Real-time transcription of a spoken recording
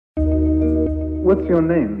What's your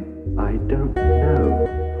name? I don't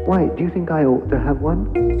know. Why, do you think I ought to have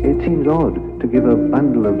one? It seems odd to give a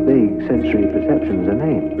bundle of vague sensory perceptions a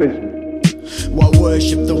name. Listen. Why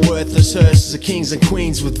worship the worthless hearses of kings and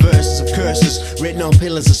queens with verses of curses written on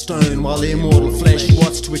pillars of stone, while the immortal flesh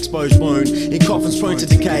wants to expose bone in coffins prone to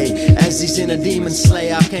decay, as these inner demons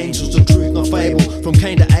slay archangels of truth, not fable. From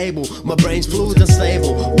Cain to Abel, my brain's fluid and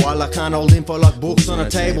stable, while I can't hold info like books on a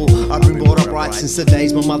table. I've been brought up right since the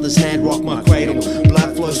days my mother's hand rocked my cradle.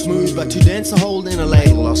 Blood flows smooth but too dense to hold in a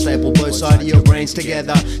ladle. I'll staple both sides of your brains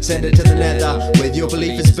together, send it to the nether, whether your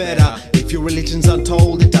belief is better. If your religion's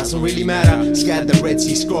untold, it doesn't really matter. Scatter the Red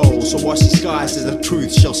Sea Scroll, so watch the skies as the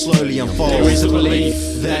truth shall slowly unfold. There is a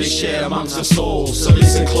belief that is shared amongst us all, so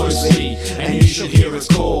listen closely, and you should hear its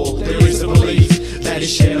call. There is a belief that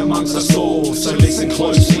is shared amongst us all, so listen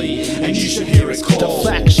closely, and you should hear its call. The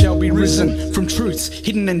facts shall be risen from truths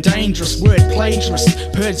hidden and dangerous. Word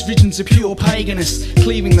plagiarist purge visions of pure paganists,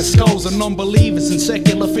 cleaving the skulls of non-believers and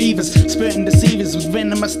circular fevers, spurting deceivers with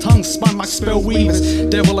venomous tongues spun like spell weavers,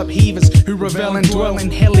 devil upheavers who revel and dwell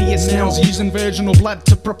in hellious snails, using virginal blood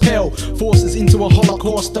to propel forces into a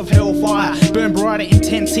holocaust of hellfire. Burn brighter,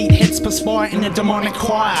 intense heat, heads perspire in a demonic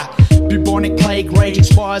choir. Bubonic plague rage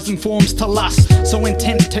expires and forms to lust, so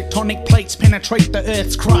intense tectonic plates penetrate the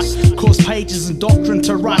earth's crust, cause pages and doctrine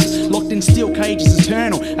to rust, locked in steel cages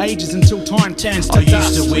eternal, ages until time turns to dust. I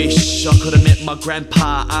used to wish I could have met my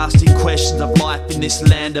grandpa, asked him questions of life in this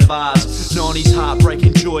land of ours, known his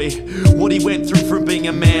heartbreaking joy, what he went through from being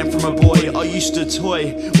a man from a boy. I used to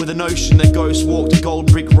toy with the notion that ghosts walked a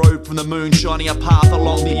gold brick road from the moon, shining a path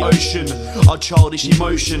along the ocean. A childish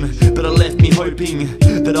emotion, but it left me hoping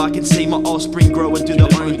that I can see my offspring grow and do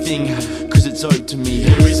their own thing, cause it's owed to me.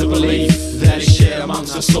 There is a belief that is shared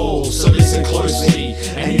amongst us all, so listen closely,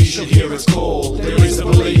 and you should hear its call. There is a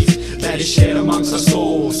belief that is shared amongst us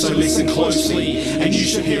all, so listen closely, and you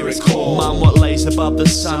should hear its call. Mum, what lays above the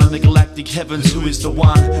sun in the galactic heavens? Who is the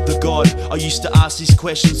one, the God? I used to ask these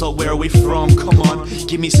questions, oh, where are we from? Come on,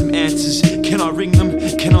 give me some answers. Can I ring them?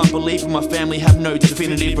 Can I believe in my family have no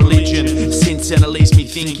definitive religion? Since then it leaves me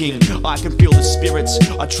thinking, I can feel the spirits,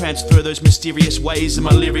 I transfer those mysterious ways in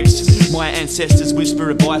my lyrics. My ancestors whisper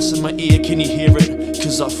advice in my ear, can you hear it?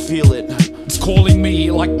 Cause I feel it. It's calling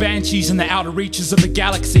me like banshees in the outer reaches of the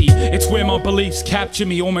galaxy. It's where my beliefs capture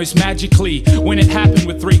me almost magically. When it happened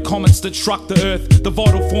with 3 comets that struck the Earth, the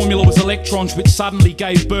vital formula was electrons which suddenly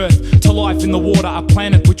gave birth to life in the water, a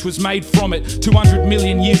planet which was made from it. 200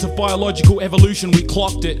 million years of biological evolution, we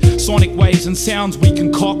clocked it. Sonic waves and sounds we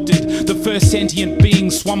concocted. The first sentient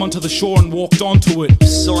beings swam onto the shore and walked onto it.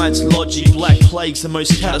 Science, logic, black plagues, the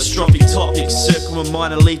most catastrophic topics. Circle my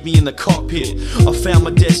mind and leave me in the cockpit. I found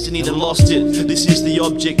my destiny then lost it. This is the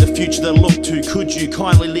object, the future that I look to. Could you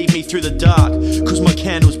kindly lead me through the dark? Cause my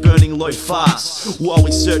candle's burning low fast, while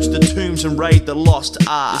we search the tombs and raid the lost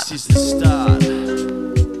art. This is the start.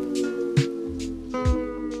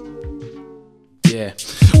 Yeah.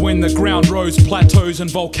 When the ground rose, plateaus and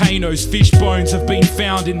volcanoes, fish bones have been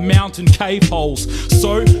found in mountain cave holes.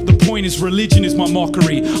 So, the point is religion is my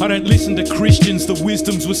mockery. I don't listen to Christians, the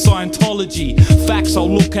wisdoms with Scientology. Facts I'll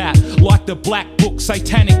look at, like the black book,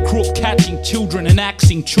 satanic crook catching children and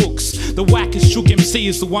axing chooks. The wackest shook MC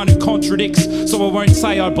is the one who contradicts, so I won't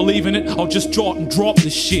say I believe in it, I'll just jot and drop the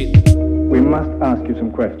shit. We must ask you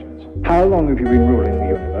some questions. How long have you been ruling the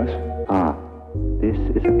universe? This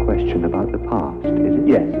is a question about the past, is it?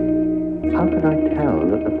 Yes. How can I tell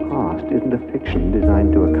that the past isn't a fiction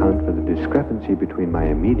designed to account for the discrepancy between my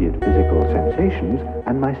immediate physical sensations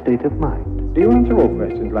and my state of mind? Do you answer all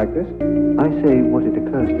questions like this? I say what it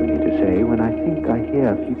occurs to me to say when I think I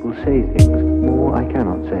hear people say things more I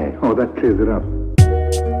cannot say. Oh, that clears it up.